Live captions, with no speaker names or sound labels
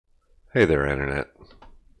Hey there, Internet.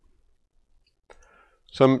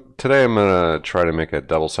 Today I'm going to try to make a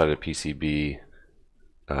double-sided PCB.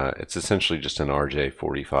 It's essentially just an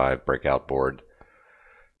RJ45 breakout board.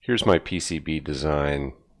 Here's my PCB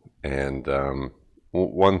design, and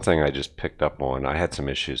one thing I just picked up on, I had some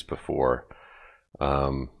issues before.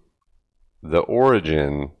 The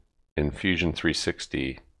origin in Fusion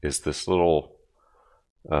 360 is this little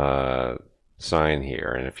sign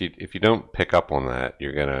here, and if you don't pick up on that,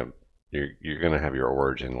 you're gonna have your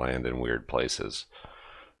origin land in weird places.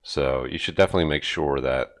 So you should definitely make sure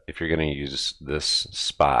that if you're going to use this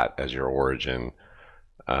spot as your origin,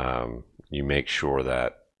 you make sure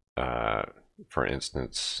that, for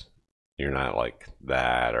instance, you're not like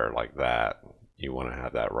that or like that. You want to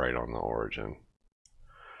have that right on the origin.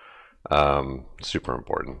 Super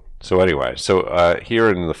important. So anyway, here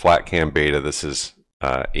in the flatcam beta, this is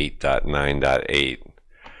 8.9.8.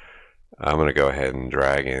 I'm going to go ahead and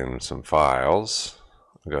drag in some files.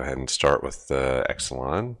 I'll go ahead and start with the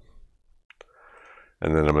Epsilon.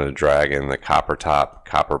 And then I'm going to drag in the copper top,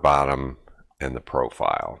 copper bottom, and the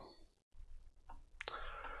profile.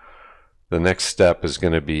 The next step is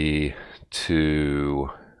going to be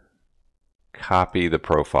to copy the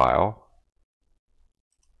profile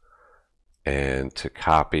and to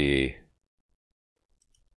copy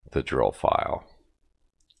the drill file.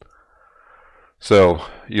 So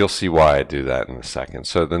you'll see why I do that in a second.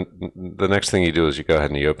 So the next thing you do is you go ahead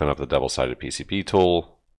and you open up the double-sided PCB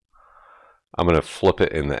tool. I'm going to flip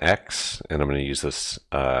it in the X, and I'm going to use this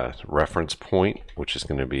reference point, which is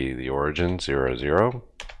going to be the origin 0, 0.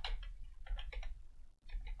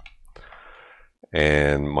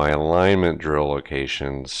 And my alignment drill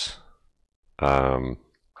locations are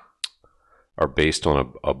based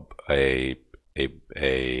on a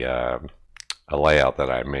layout that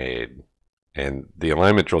I made. And the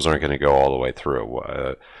alignment drills aren't going to go all the way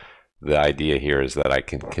through. The idea here is that I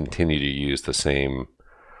can continue to use the same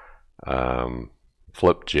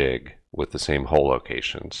flip jig with the same hole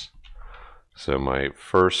locations. So my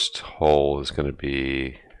first hole is going to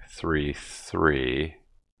be 3, 3.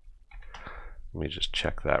 Let me just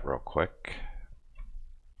check that real quick.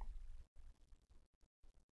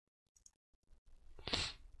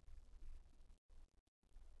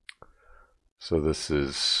 So this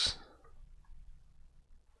is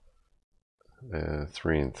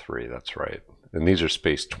 3 and 3, that's right. And these are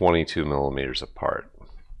spaced 22 millimeters apart.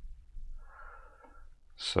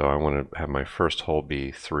 So I want to have my first hole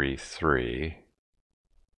be 3, 3.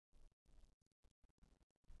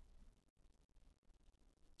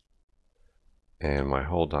 And my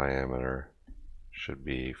hole diameter should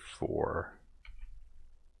be 4.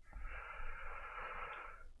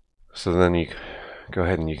 So then you go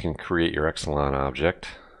ahead and you can create your Epsilon object.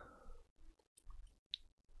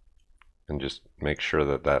 And just make sure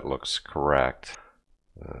that that looks correct.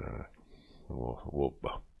 We'll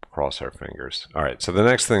cross our fingers. All right, so the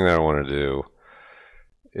next thing that I want to do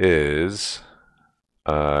is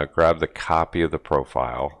grab the copy of the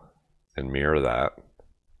profile and mirror that.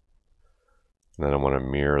 And then I want to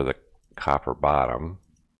mirror the copper bottom,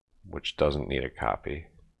 which doesn't need a copy.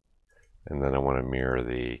 And then I want to mirror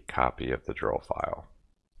the copy of the drill file.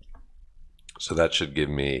 So that should give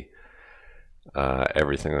me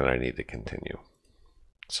everything that I need to continue.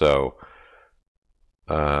 So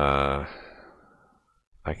I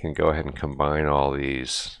can go ahead and combine all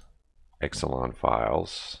these Epsilon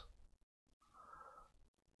files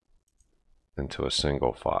into a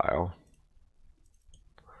single file.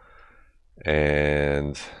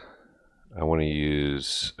 And I want to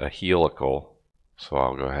use a helical, so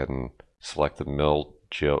I'll go ahead and select the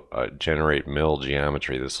generate mill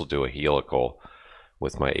geometry. This will do a helical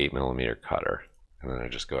with my 8mm cutter. And then I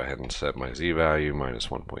just go ahead and set my Z value minus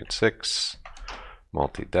 1.6,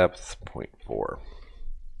 multi-depth 0.4.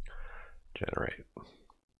 Generate.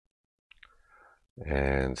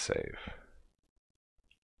 And save.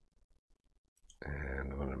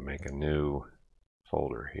 And I'm going to make a new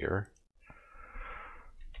folder here.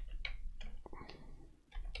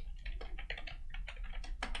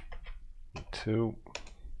 Two.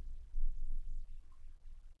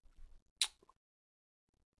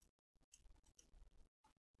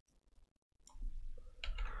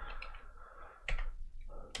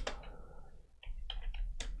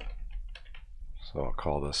 So I'll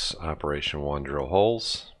call this Operation 1 Drill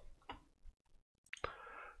Holes. All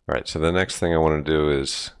right, so the next thing I want to do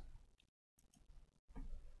is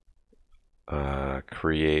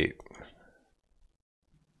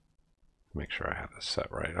make sure I have this set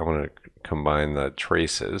right. I want to combine the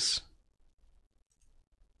traces.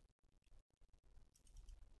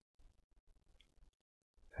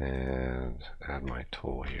 And add my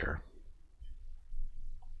tool here.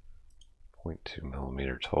 0.2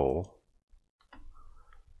 millimeter tool.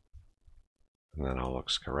 And that all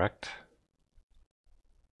looks correct.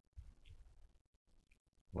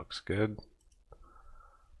 Looks good.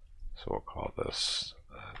 So we'll call this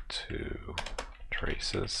 2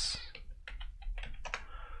 traces.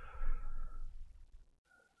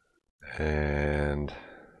 And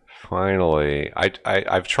finally,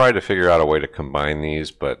 I've tried to figure out a way to combine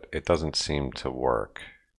these, but it doesn't seem to work.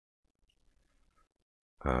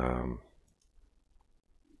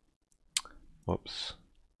 Whoops.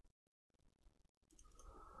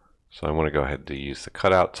 So I want to go ahead to use the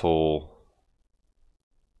cutout tool,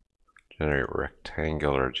 generate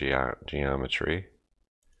rectangular geometry.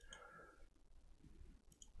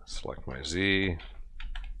 Select my Z,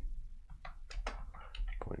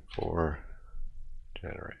 0.4,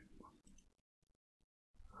 generate.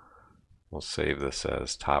 We'll save this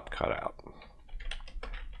as top cutout.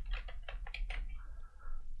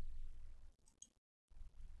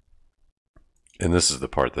 And this is the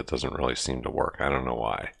part that doesn't really seem to work. I don't know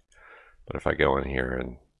why. But if I go in here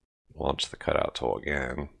and launch the cutout tool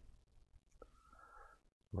again,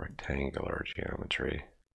 rectangular geometry,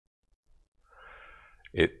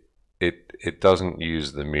 it doesn't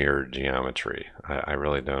use the mirrored geometry. I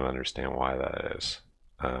really don't understand why that is.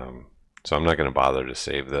 So I'm not going to bother to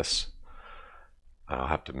save this. I'll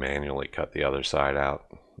have to manually cut the other side out.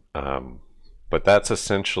 But that's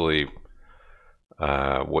essentially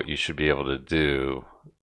what you should be able to do.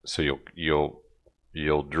 So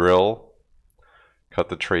you'll drill, cut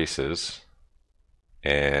the traces,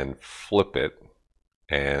 and flip it,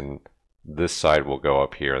 and this side will go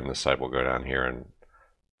up here and this side will go down here, and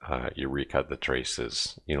you recut the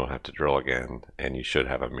traces. You don't have to drill again, and you should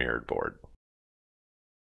have a mirrored board.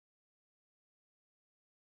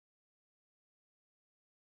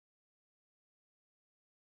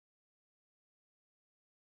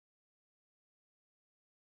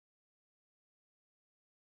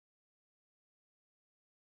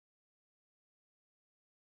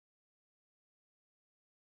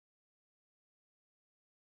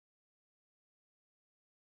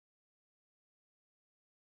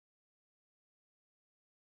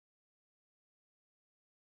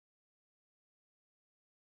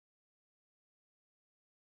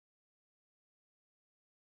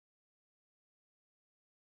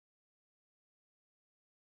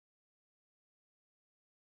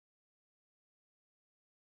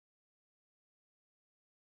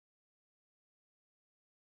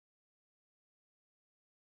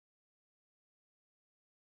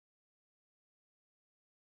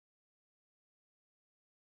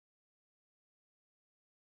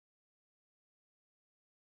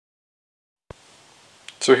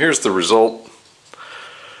 So here's the result.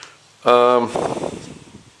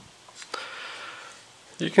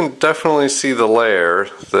 You can definitely see the layer,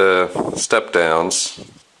 the step downs,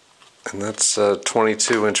 and that's a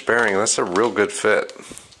 22-inch bearing. That's a real good fit.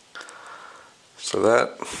 So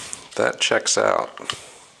that checks out.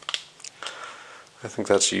 I think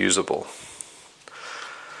that's usable.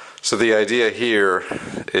 So the idea here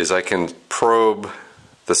is I can probe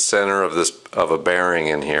the center of a bearing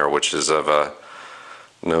in here, which is of a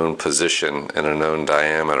known position and a known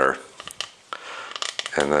diameter.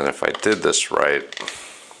 And then if I did this right,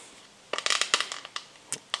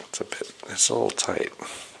 it's a little tight.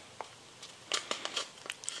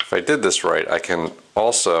 If I did this right, I can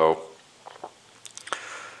also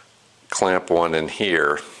clamp one in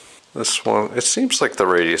here. This one, it seems like the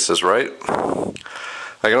radius is right.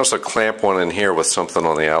 I can also clamp one in here with something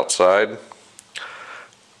on the outside.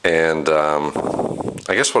 And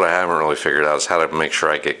I guess what I haven't really figured out is how to make sure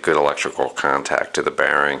I get good electrical contact to the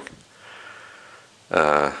bearing.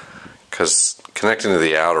 Because connecting to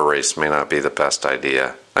the outer race may not be the best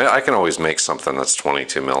idea. I can always make something that's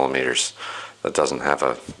 22 millimeters that doesn't have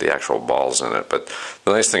the actual balls in it. But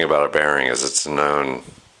the nice thing about a bearing is it's known,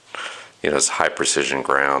 it's high precision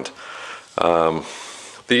ground.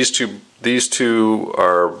 These two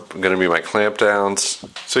are going to be my clamp downs.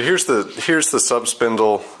 So here's the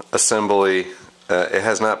subspindle assembly. It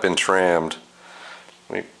has not been trammed.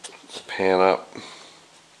 Let me pan up,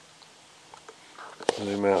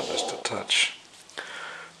 zoom out just a touch.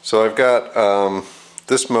 So I've got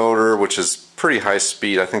this motor, which is pretty high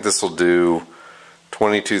speed. I think this will do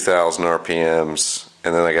 22,000 RPMs,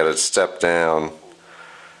 and then I got it step down.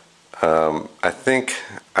 I think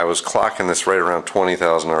I was clocking this right around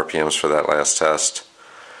 20,000 RPMs for that last test.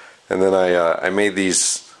 And then I made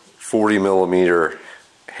these 40 millimeter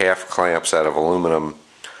half clamps out of aluminum,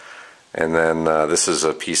 and then this is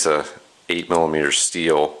a piece of 8 millimeter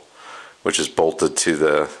steel, which is bolted to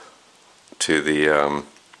the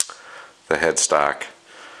headstock.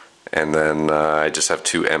 and then I just have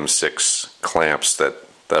two M6 clamps that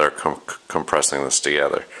are compressing this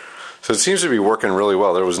together. So it seems to be working really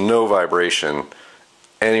well. There was no vibration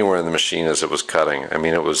anywhere in the machine as it was cutting. I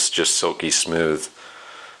mean, it was just silky smooth.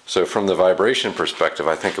 So from the vibration perspective,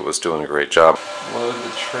 I think it was doing a great job. Load the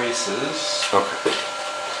traces. Okay.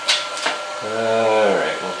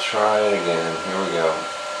 Alright, we'll try it again. Here we go.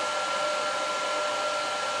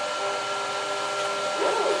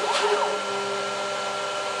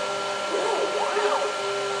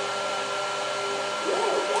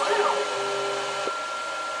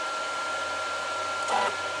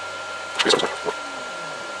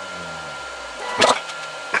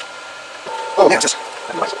 Oh, yeah, just.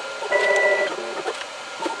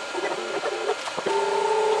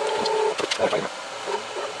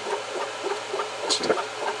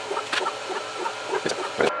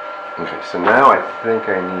 Okay, so now I think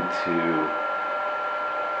I need to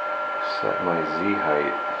set my Z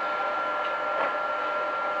height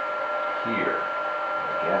here,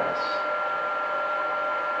 I guess.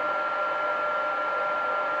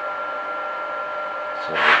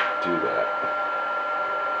 So I'll do that.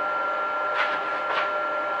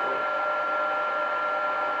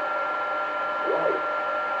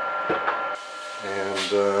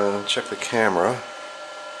 And check the camera.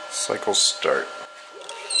 Cycle start.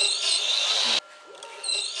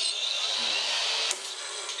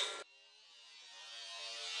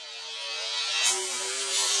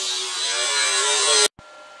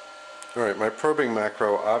 Alright, my probing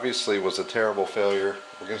macro obviously was a terrible failure.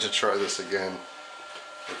 We're going to try this again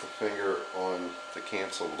with the finger on the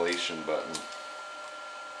cancellation button.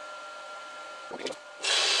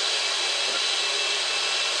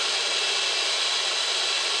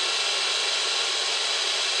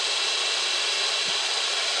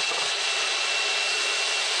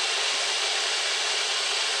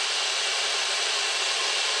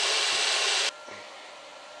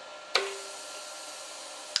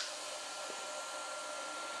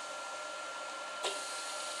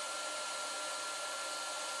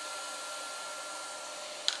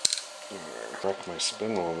 Crack my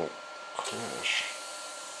spindle on that crash.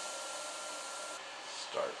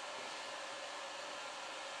 Start.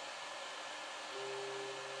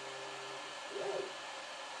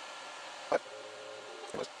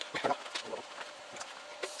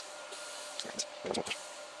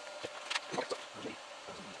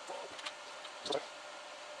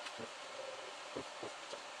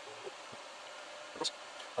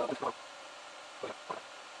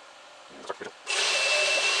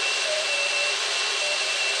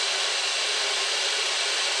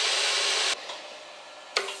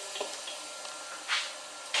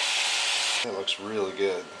 It looks really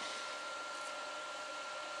good.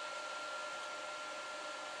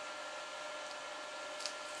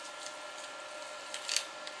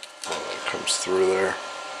 Oh, it comes through there.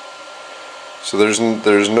 So there's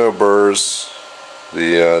no burrs.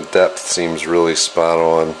 The depth seems really spot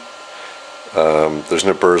on. There's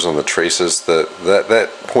no burrs on the traces. That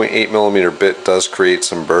 0.8mm bit does create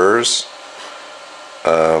some burrs.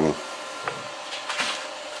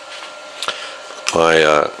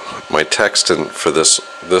 My text for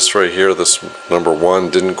this right here, this number 1,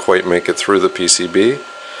 didn't quite make it through the PCB,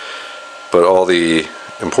 but all the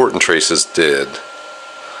important traces did.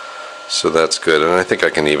 So that's good, and I think I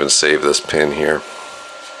can even save this pin here.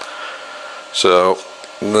 So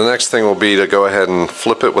the next thing will be to go ahead and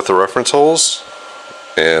flip it with the reference holes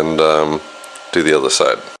and do the other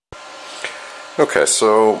side. Okay,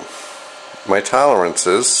 so my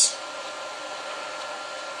tolerances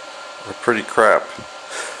are pretty crap.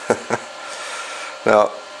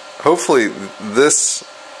 Now, hopefully this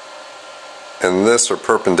and this are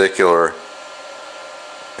perpendicular,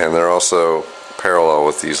 and they're also parallel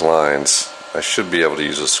with these lines. I should be able to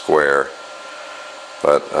use a square,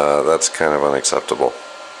 but that's kind of unacceptable.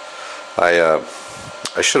 I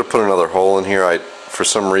should have put another hole in here. For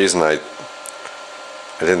some reason I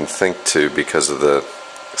didn't think to, because of the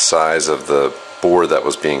size of the board that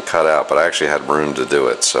was being cut out, but I actually had room to do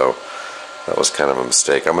it, so that was kind of a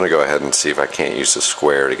mistake. I'm going to go ahead and see if I can't use the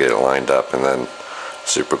square to get it lined up and then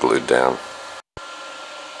super glued down.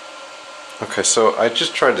 Okay, so I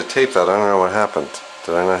just tried to tape that. I don't know what happened.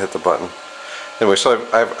 Did I not hit the button? Anyway, so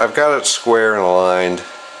I've got it square and aligned.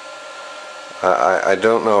 I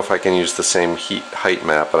don't know if I can use the same height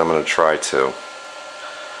map, but I'm going to try to.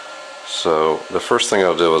 So the first thing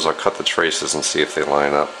I'll do is I'll cut the traces and see if they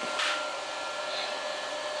line up.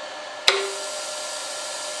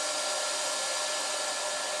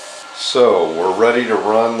 So we're ready to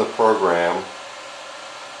run the program.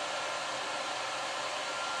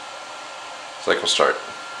 Cycle start.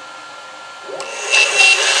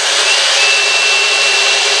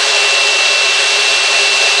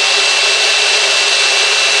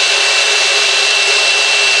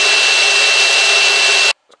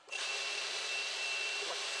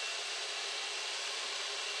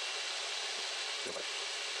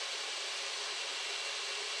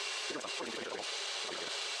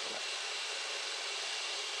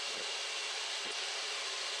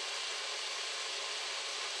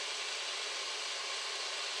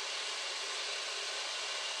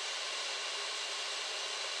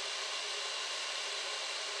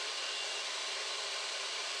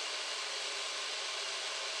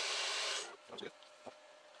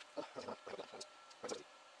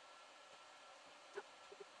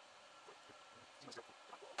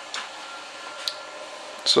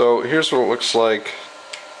 So here's what it looks like.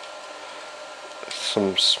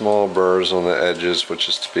 Some small burrs on the edges, which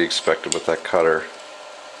is to be expected with that cutter.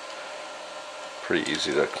 Pretty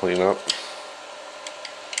easy to clean up.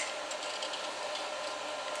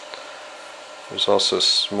 There's also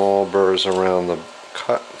small burrs around the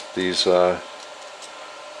cut. These drill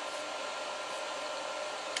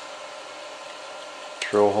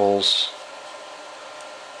holes.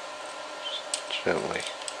 Just gently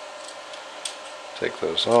take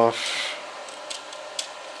those off.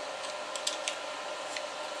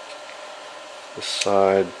 This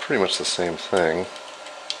side, pretty much the same thing.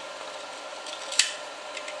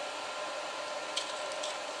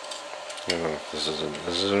 I don't know if this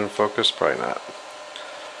is in focus, probably not.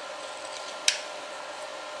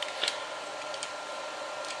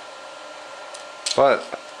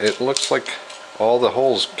 But it looks like all the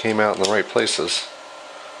holes came out in the right places.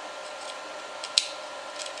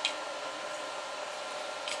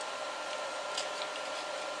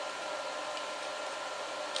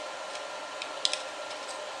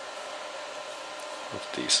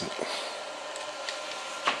 That's decent.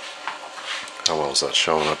 How well is that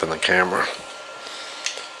showing up in the camera?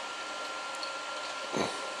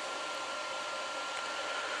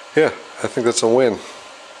 Yeah, I think that's a win.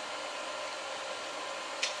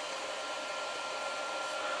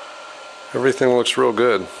 Everything looks real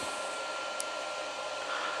good.